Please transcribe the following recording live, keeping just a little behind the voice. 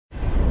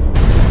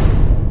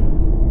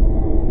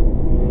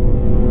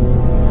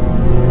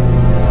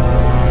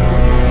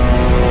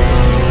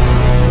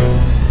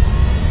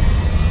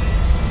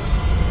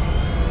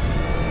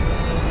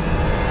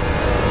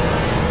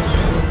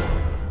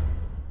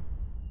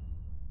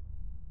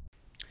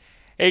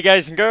Hey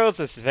guys and girls,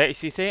 this is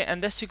VexUT,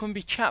 and this is going to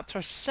be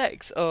chapter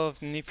 6 of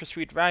the Need for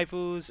Speed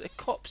Rivals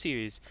Cop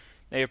series.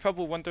 Now you're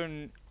probably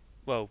wondering,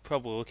 well,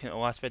 probably looking at the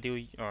last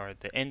video, or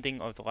the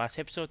ending of the last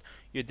episode,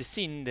 you'd have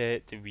seen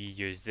that we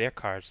used their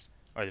cars,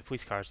 or the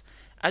police cars.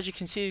 As you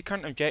can see, the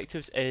current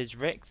objectives is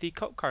wreck the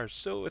cop cars,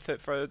 so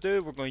without further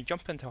ado, we're going to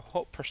jump into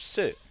Hot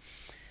Pursuit.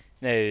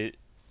 Now,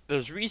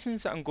 there's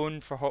reasons that I'm going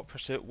for Hot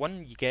Pursuit.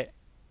 One, you get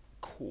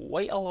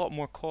quite a lot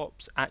more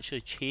cops actually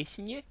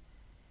chasing you.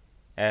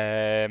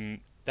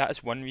 That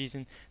is one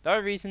reason. The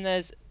other reason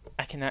is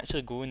I can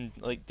actually go and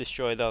like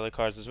destroy the other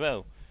cars as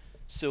well.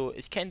 So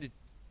it's kind of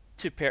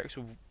two perks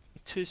with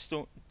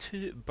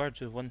two birds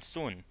with one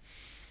stone.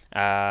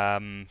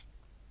 Um,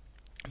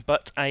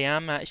 but I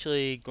am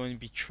actually going to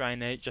be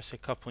trying out just a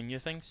couple new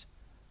things.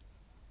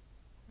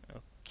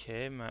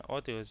 Okay, my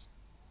audio is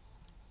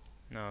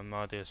no, my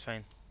audio is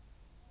fine.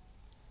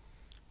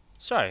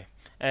 Sorry,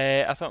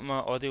 I thought my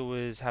audio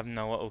was having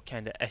a little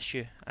kind of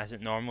issue as it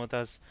normally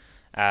does.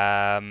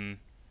 Um,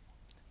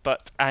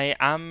 but I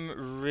am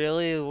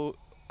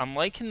I'm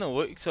liking the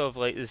looks of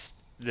like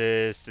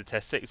the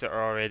statistics that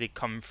are already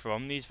come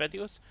from these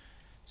videos,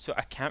 so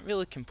I can't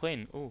really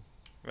complain. Oh,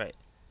 right.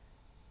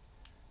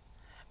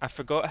 I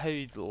forgot how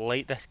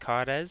light this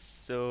car is,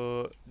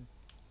 so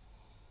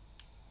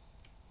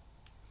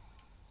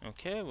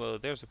okay, well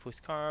there's a police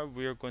car.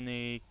 We're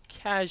gonna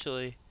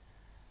casually.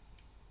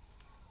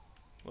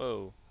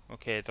 Whoa.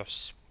 Okay, they're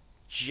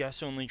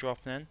just only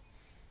dropping in.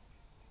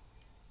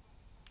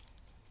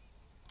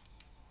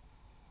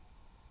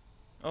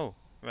 Oh,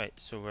 right.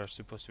 So we're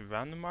supposed to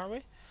round them our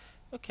way.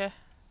 Okay.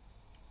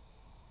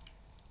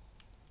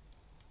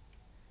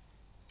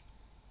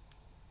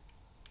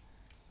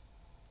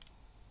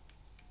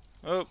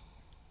 Oh,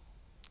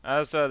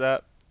 I saw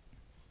that.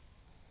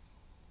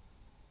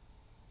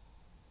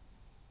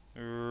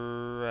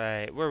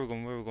 Right. Where are we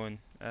going? Where are we going?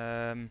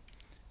 I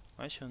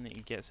actually need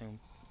to get some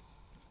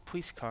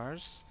police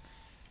cars.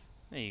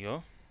 There you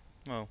go.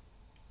 Well,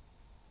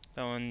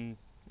 that one.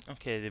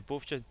 Okay, they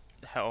both just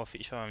hit off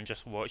each other. I'm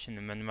just watching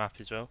the minimap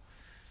as well.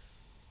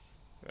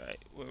 Right,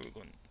 where are we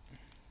going?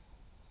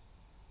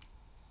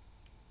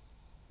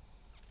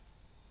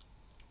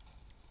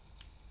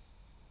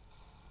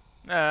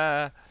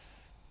 Ah,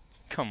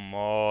 come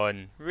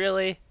on.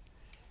 Really?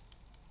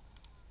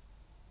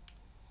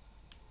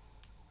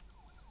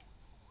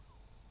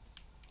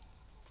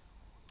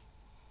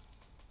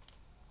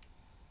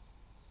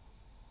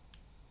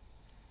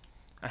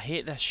 I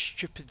hate this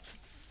stupid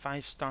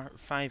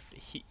five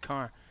heat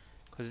car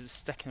because it's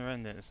sticking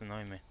around and it's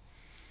annoying me.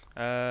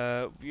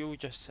 We'll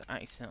just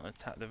accidentally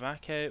tap the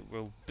back out.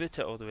 We'll boot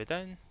it all the way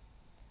down.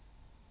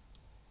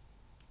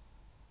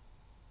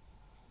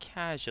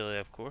 Casually,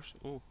 of course.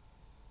 Oh,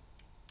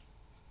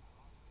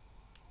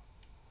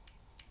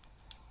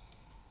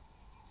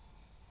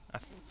 I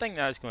think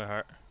that's going to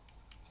hurt.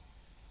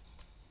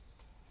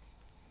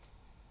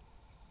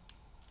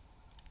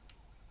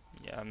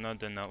 Yeah, I'm not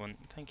doing that one.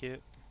 Thank you.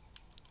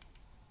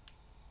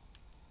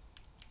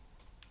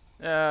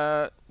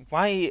 Uh,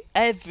 why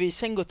every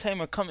single time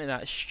I come to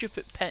that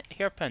stupid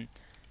hairpin?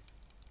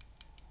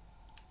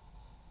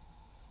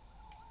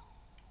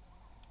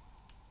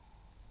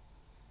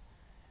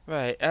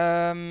 Right,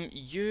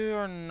 you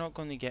are not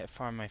going to get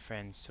far, my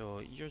friend, so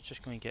you're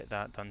just going to get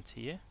that done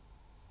to you.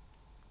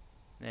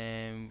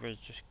 Then we're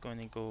just going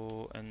to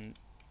go and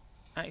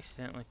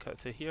accidentally cut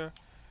through here.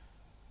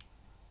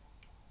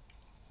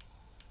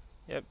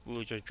 Yep,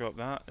 we'll just drop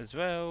that as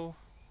well.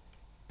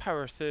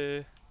 Power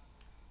through.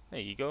 There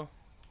you go.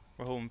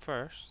 We're home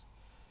first.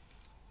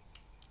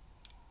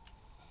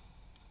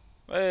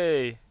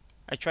 Hey!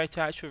 I tried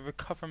to actually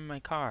recover my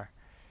car.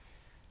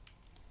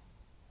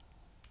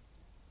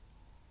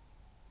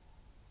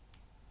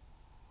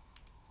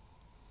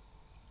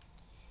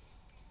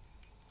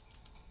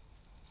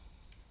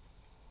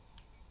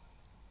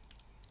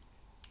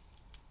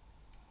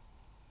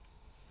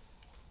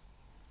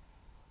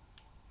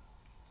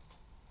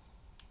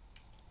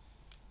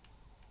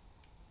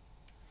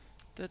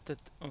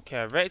 Okay,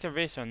 I wrecked a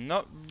racer.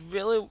 Not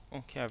really.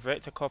 Okay, I've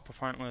wrecked a cop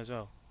apparently as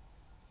well.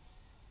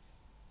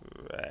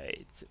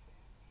 Right.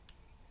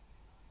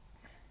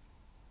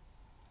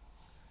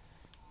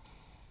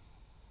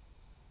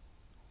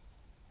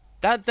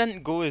 That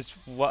didn't go as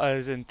what I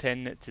was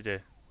intending it to do.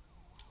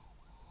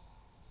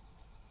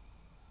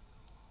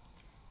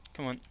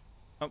 Come on.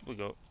 Up we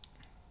go.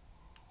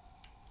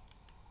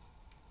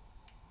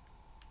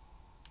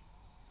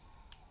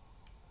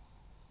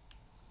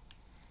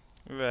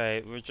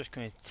 Right, we're just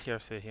going to tear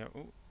through here.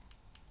 Oh,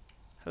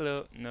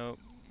 hello. No.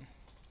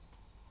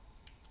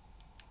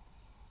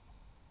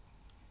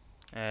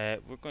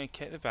 We're going to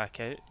kick the back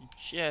out.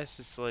 Just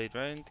to slide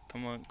round.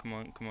 Come on, come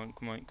on, come on,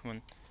 come on, come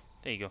on.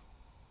 There you go.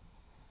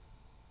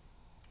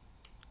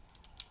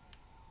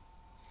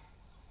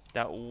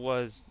 That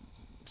was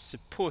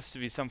supposed to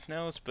be something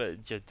else, but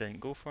it just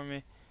didn't go for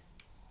me.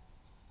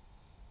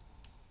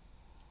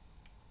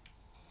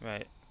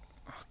 Right.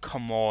 Oh,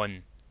 come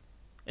on.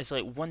 It's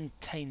like one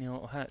tiny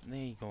little hit. There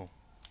you go.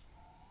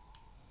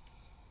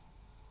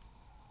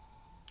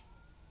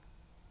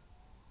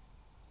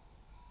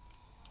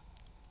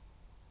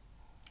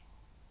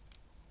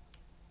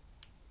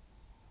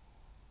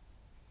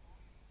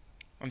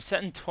 I'm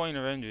sitting toying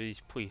around with these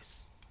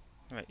police.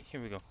 Right,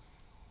 here we go.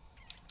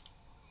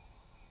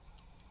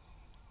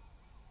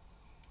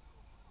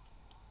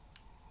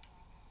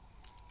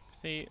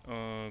 See,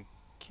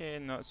 okay,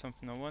 not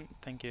something I want.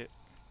 Thank you.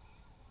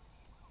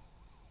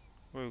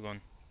 Where are we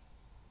going?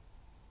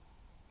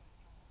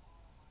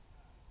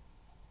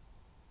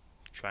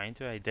 Trying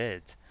to, I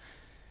did.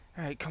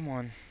 Alright, come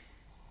on.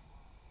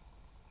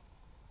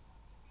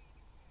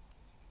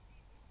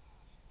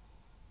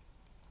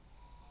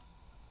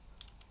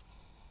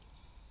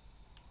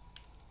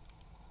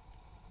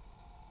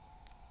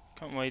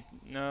 Come wait,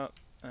 no.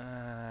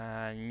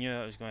 I knew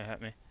it was going to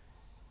hit me.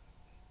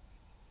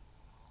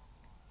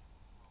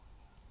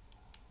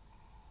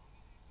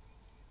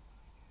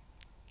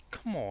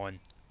 Come on.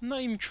 I'm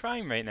not even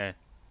trying right now.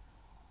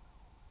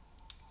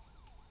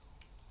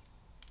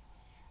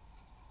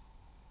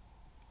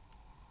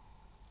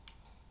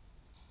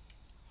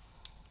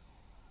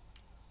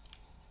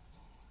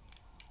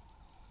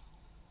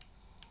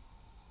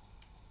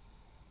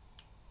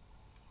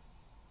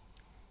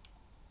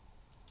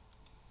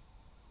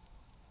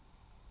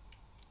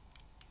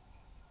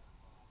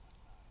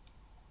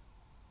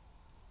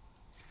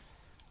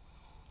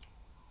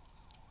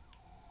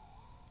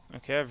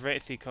 Okay, I've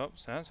rated 3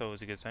 cops. That's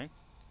always a good sign.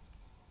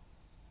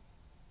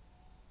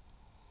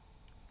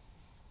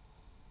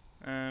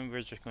 And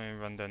we're just going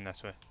to run down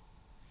this way.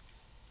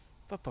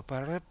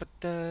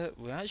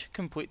 We actually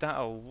complete that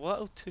a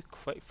little too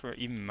quick for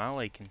even my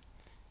liking.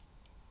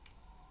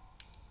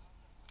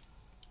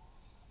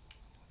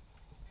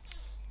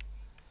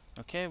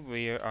 Okay,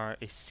 we are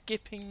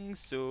escaping,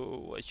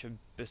 so let's just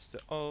boost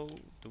it all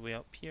the way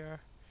up here.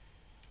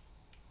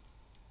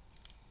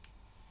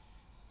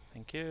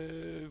 Thank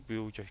you.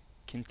 We'll just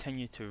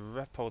continue to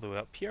rip all the way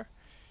up here.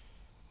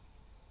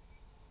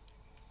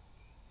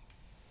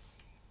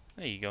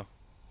 There you go.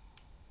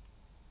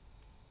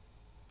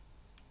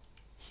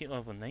 Heat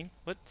level 9.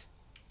 What?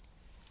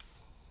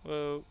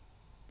 Whoa.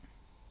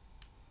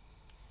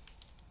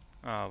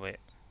 Ah, wait.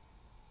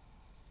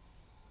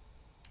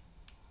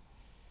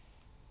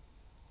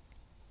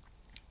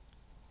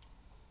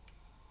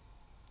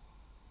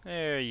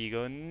 There you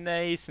go.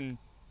 Nice and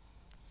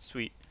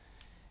sweet.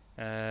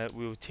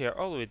 We'll tear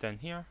all the way down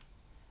here.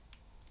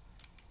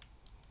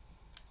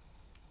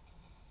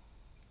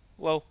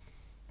 Well,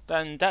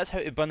 then that's how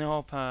to bunny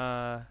hop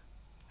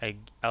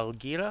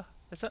Algira,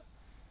 is it?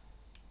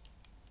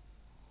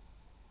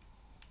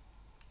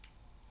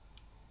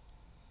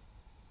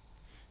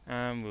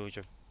 And we'll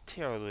just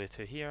tear all the way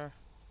to here.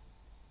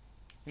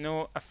 You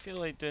know, I feel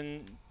like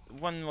doing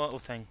one little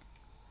thing.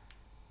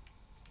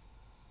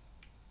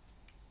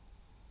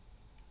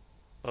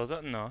 Well,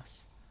 that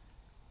nice.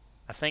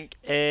 I think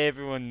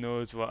everyone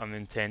knows what I'm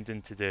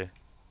intending to do.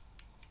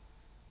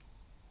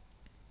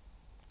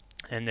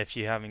 And if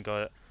you haven't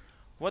got it,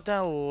 what do I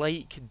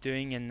like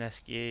doing in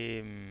this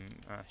game?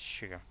 Ah,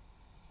 sugar.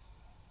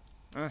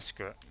 Ah,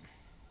 screw it.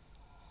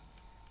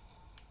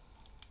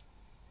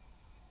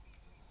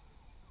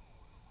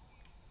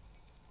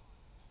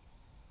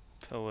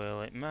 Pull away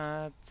like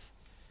mad.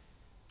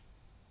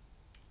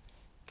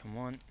 Come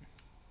on.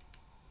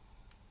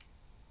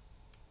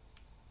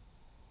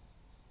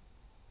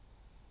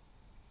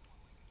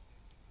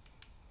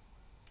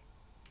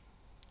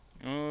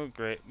 Oh,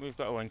 great. We've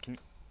got a Lincoln.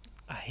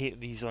 I hate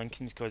these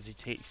Lincolns because they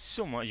take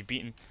so much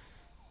beating,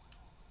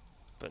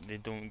 but they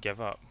don't give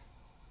up.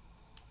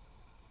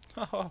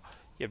 Haha,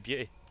 you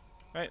beauty.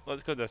 Right,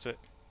 let's go this way.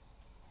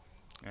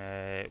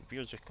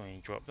 We're just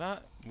going to drop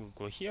that. We'll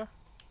go here.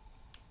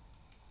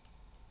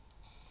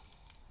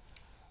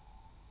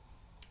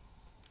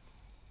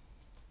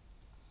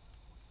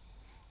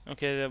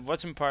 Okay, that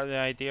wasn't part of the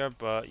idea,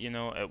 but you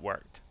know, it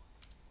worked.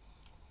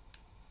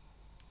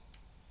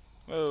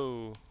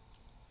 Whoa.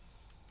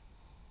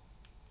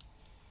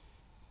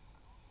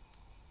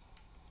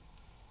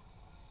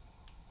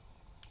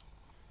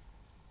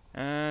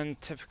 And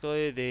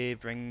typically they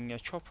bring a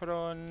chopper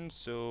on,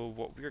 so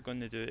what we're going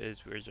to do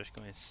is we're just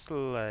going to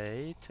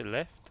slide to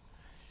left.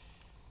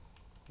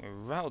 We'll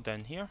rattle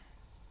down here.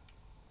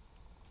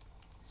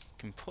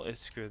 Completely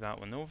screw that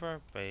one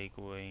over by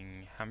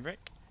going handbrake.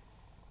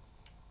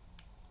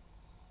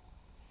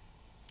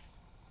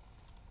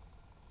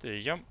 Do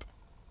the jump.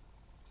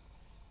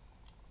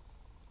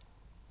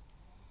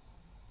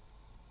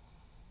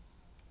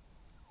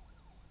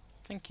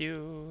 Thank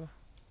you.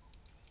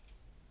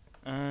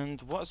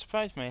 And what a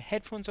surprise, my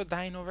headphones are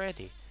dying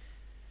already.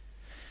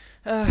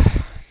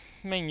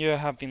 Mind you, I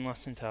have been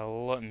listening to a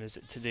lot of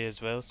music today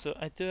as well, so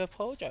I do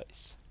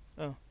apologise.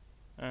 Oh,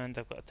 and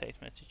I've got a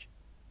text message.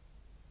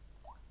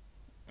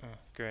 Oh,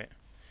 great.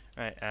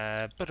 Right,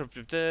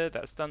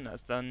 that's done,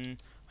 that's done.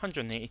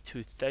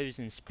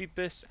 182,000 speed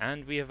boost,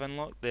 and we have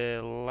unlocked the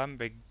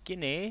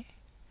Lamborghini.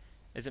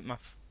 Is it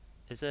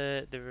is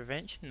it the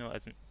Revenge? No, it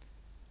isn't.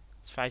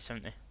 It's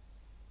 570.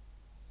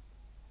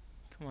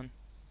 Come on.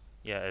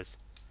 Yeah, it is.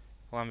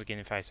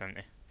 Lamborghini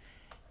 570.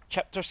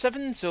 Chapter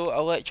 7, so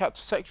I'll let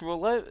Chapter 6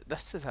 roll out.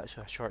 This is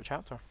actually a short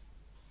chapter.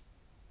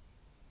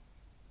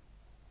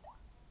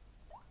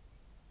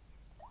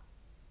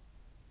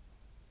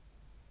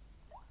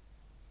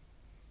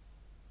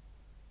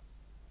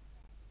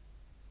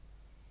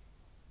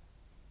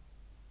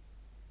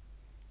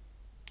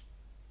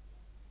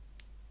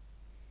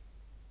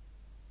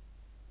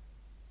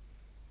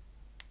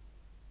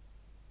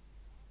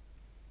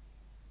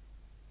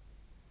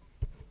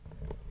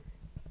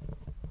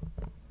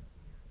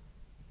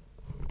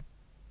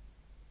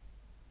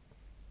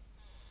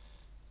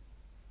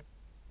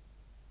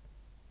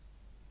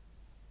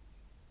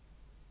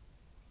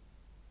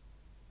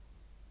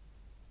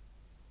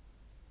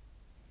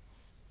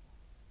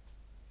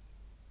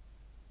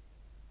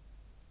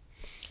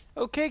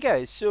 Okay,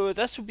 guys, so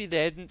this will be the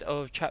end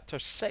of chapter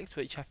 6,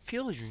 which I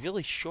feel is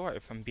really short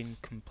if I'm being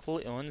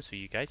completely honest with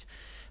you guys.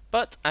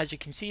 But as you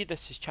can see,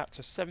 this is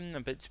chapter 7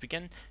 about to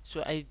begin,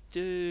 so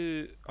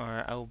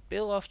I'll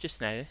bail off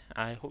just now.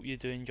 I hope you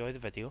do enjoy the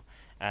video.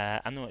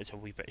 I know it's a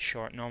wee bit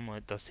short, normally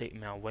it does take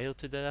me a while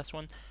to do this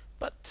one,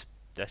 but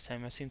this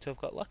time I seem to have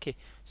got lucky.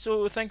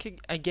 So thank you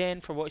again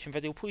for watching the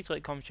video. Please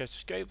like, comment, share,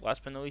 subscribe.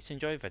 Last but not least,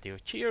 enjoy the video.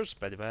 Cheers,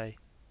 bye bye.